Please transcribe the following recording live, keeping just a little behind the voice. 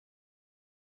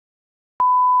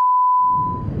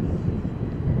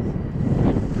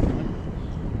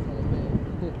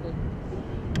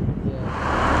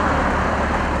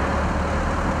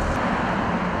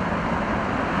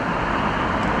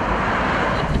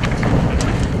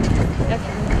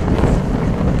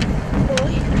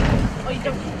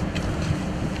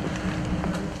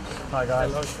Hi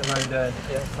guys. Hello. How are you doing?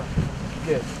 Yeah, fine.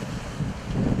 Good.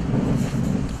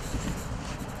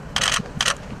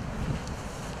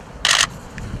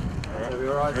 Alright. Are we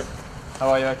alright? Good. How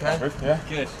are you, okay? Good, yeah.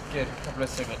 Good, good. A couple of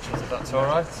signatures, if that's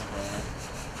alright.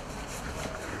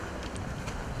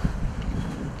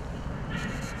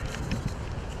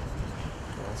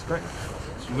 That's great.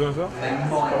 You doing as well?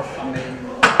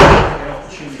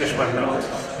 This one now.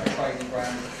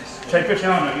 Take your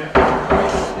time, yeah.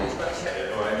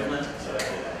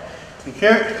 Thank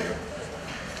you.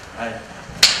 Hi.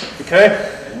 Okay?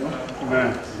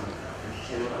 Amen.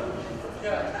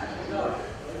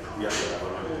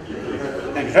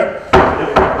 Thank you, sir.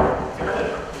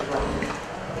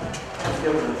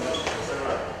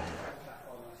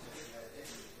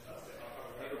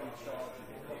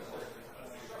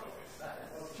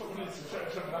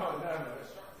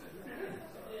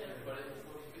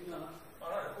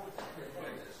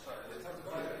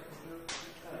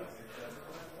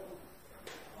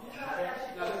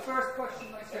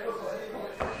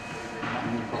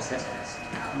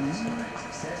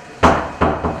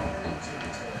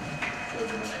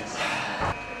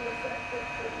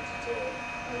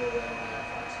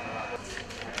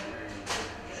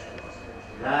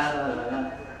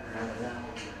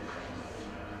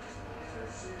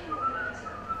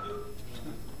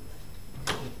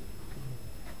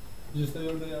 You stay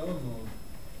all day at home or?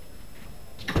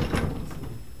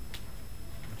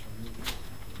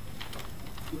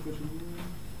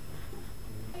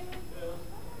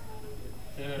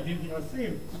 I see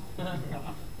him.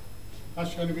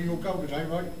 That's going to be your goal today,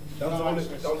 right? That was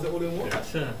it all in one?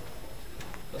 That's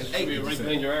That's 8 right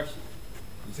behind your arse.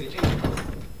 You say 8?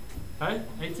 Hey?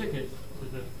 8 tickets?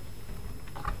 Was it?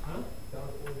 Huh?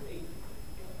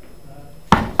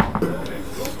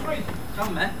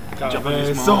 Come man.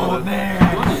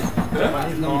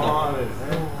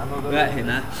 Right here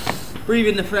now. Breathe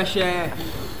in the fresh air.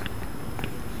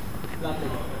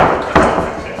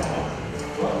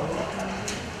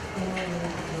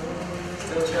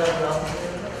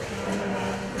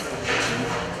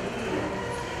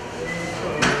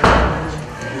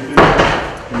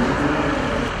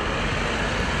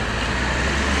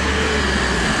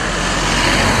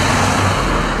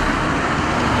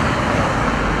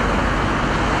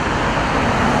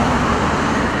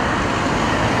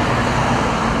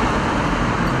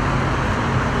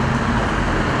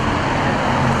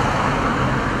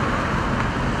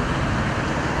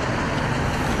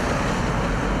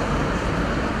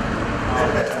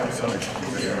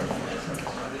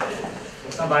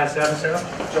 By yourself, Sarah?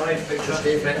 Johnny, Victor.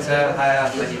 Steve, Victor. Hi,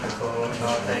 I've met you before.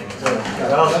 Oh, thanks.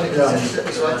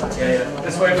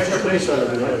 This way, Victor, please.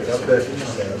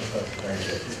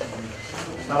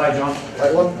 Hi, John.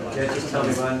 Right one? Yeah, just tell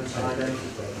me when.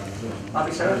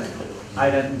 Happy, Sarah? I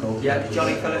didn't go. Yeah,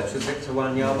 Johnny Phillips with Victor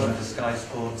Wanyama for Sky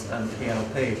Sports and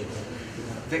PLP.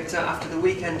 Victor, after the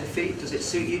weekend defeat, does it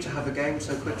suit you to have a game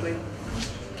so quickly?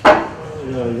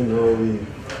 Yeah, you know,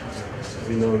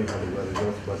 we know we had a bad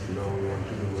enough, but now we want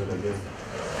to do well again.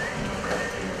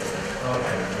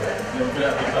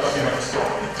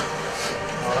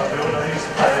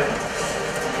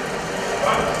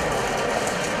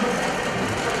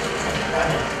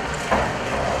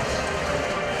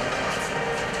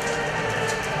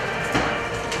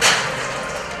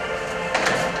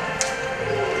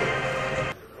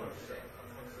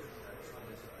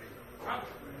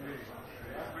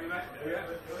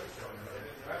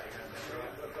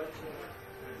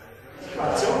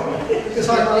 Just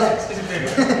like my legs.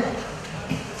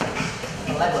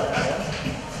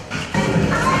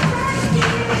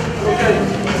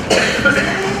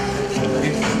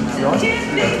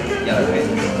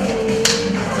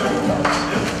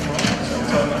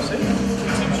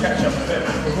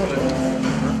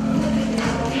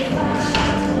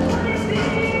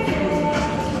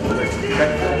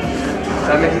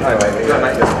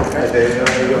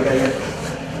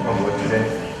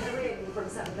 From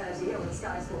 7:30 on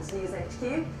Sky Sports News HQ.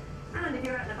 And if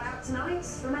you're out and about tonight,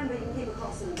 remember you can keep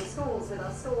across in the scores with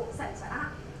our Store Centre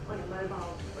app on your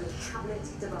mobile or your tablet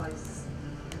device.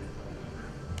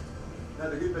 Now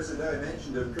the good person there I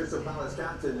mentioned of Crystal Palace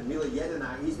captain Mila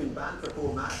Jedinak, he's been banned for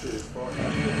 4 matches for...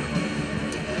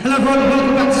 Hello everyone,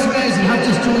 welcome back to Squares. If you have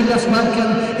just joined us,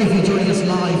 welcome. If you're joining us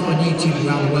live on YouTube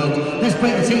around the world, let's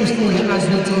break the teams for you as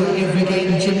we do every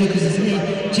game. Jim Lucas is here.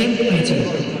 Jim, over to you.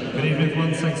 Good evening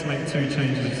everyone, thanks to make 2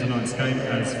 changes for tonight's game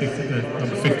as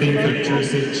number 15 for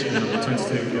Juricic and number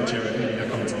 22 for Jeremy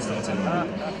Compton starting.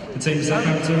 The team for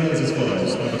Southampton is as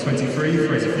follows: number 23,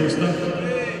 Fraser Forster,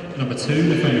 number 2,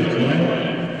 Nathaniel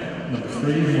Coyne, Number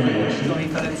 3, Moyes. Johnny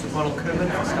Phillips with Ronald Koeman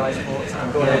for Sky Sports.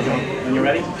 And Go ahead, John. When you're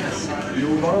ready.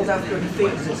 Ronald, after a defeat,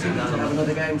 does it suit you to have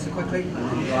another game so quickly?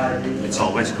 It's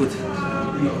always good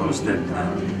because then you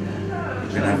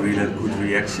can have really good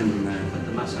reaction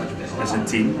as a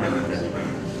team.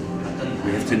 And,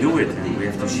 we have to do it and we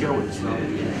have to show it.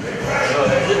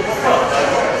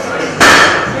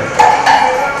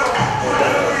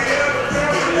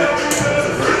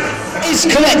 Is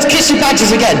correct. Kiss your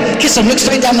badges again. Kiss them. Look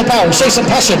straight down the barrel. Show some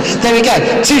passion. There we go.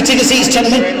 2 tickets each,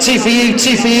 gentlemen. 2 for you.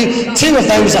 2 for you. 2 of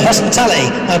those are hospitality.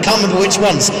 I can't remember which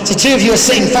ones. So 2 of you are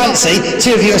sitting fancy.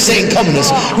 2 of you are sitting commoners.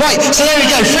 Right. So there we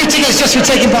go. 3 tickets just for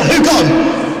taking part. Who got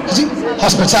them?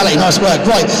 Hospitality. Nice work.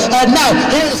 Right. Now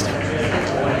here's.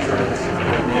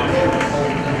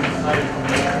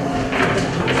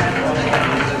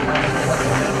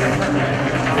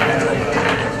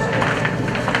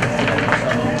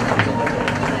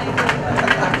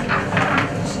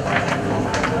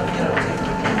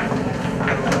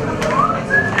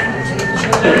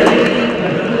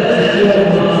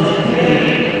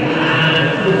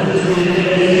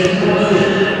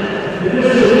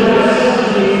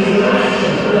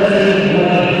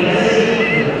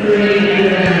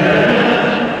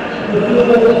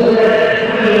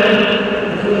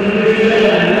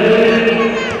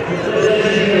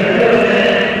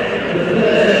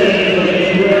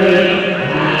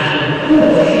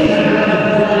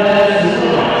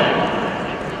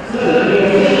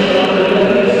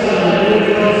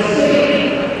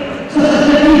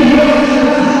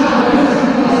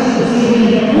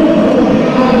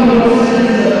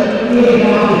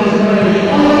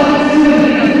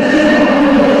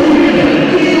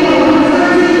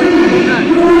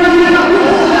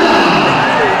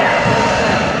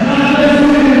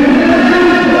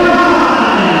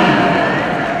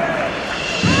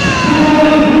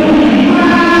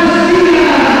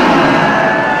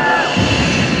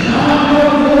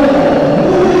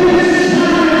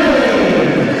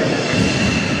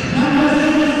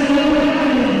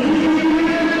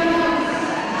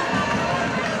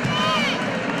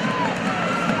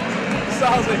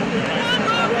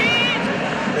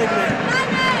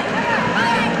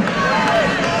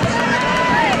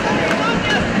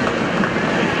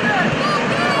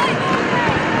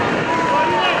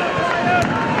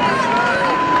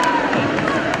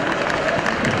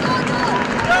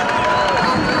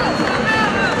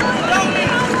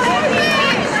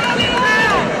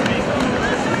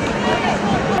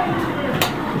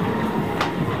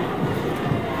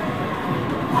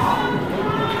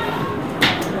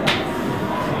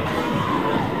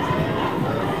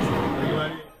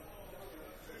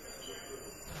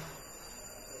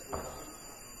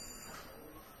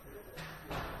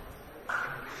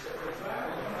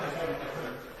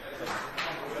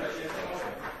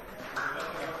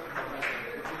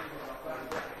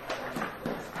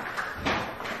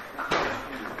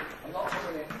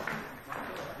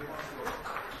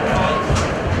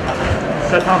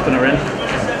 Southampton are in.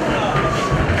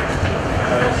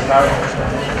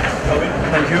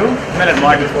 Thank you. Minute,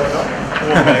 Mike.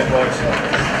 1 minute, boys.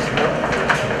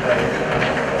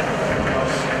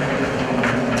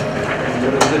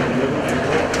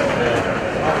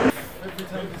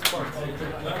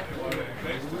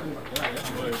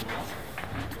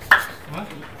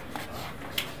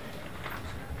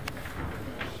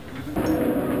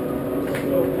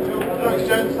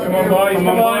 Come on, boys. Come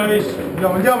on, boys.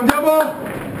 Jump, jump, jump.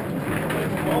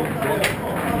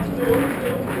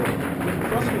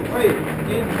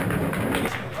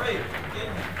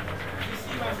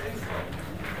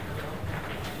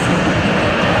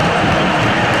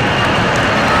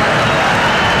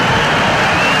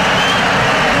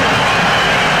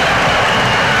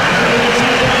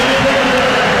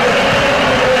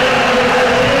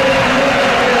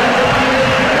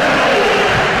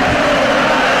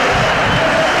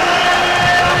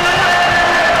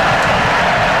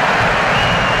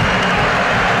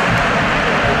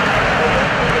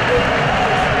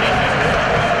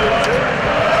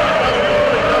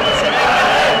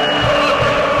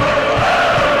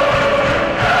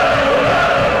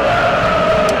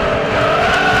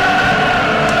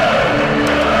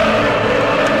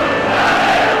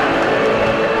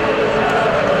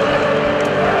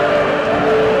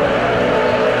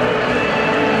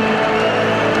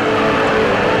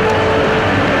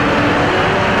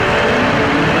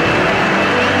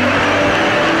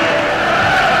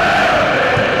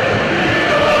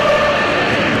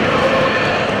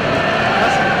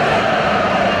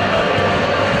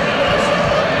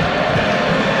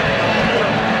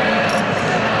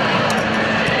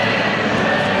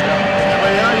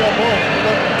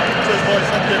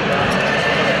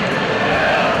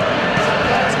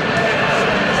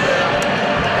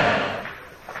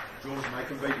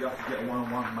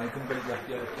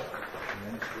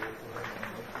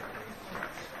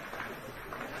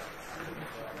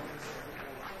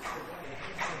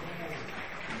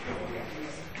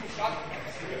 We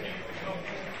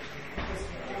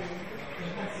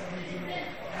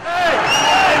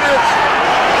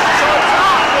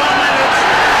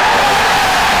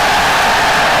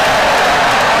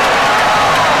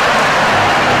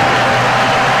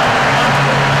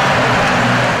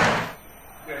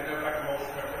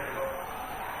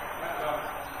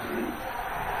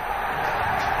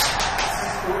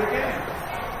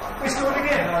scored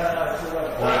again.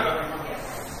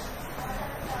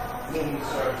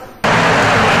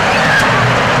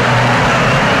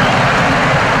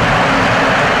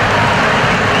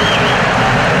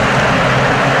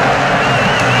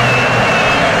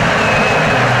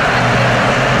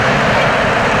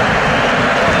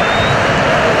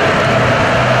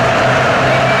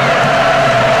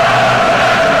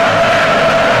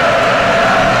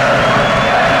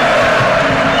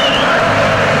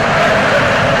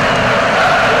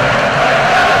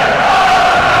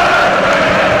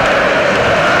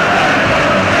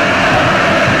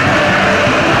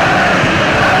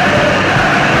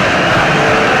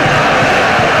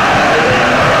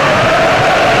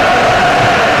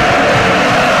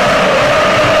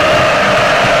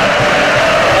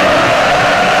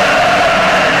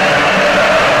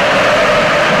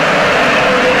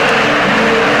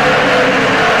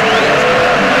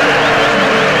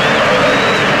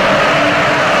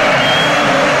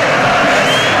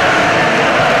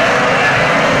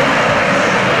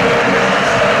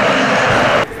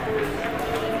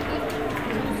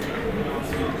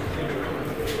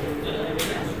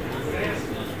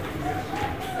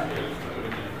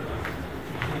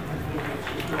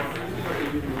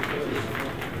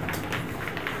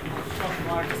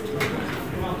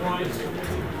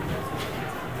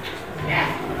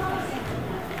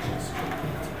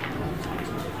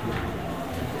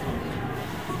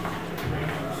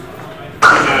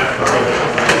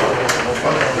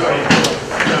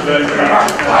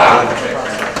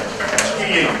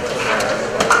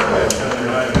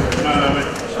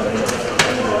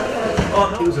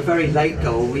 It was a very late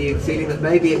goal. Were you feeling that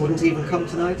maybe it wouldn't even come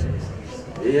tonight?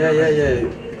 Yeah.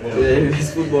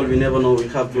 It's football. We never know. We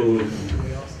have to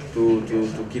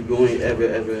keep going every.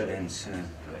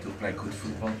 To play good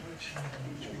football.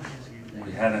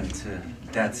 We hadn't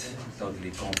that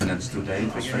totally confidence today.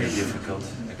 It was very difficult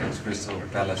against Crystal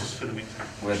Palace.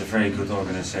 We had a very good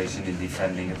organization in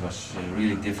defending. It was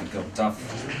really difficult, tough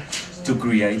to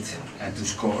create and to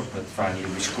score. But finally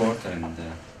we scored, and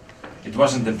it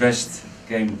wasn't the best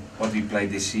game what we played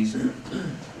this season.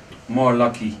 More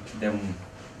lucky than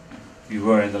we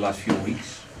were in the last few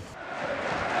weeks.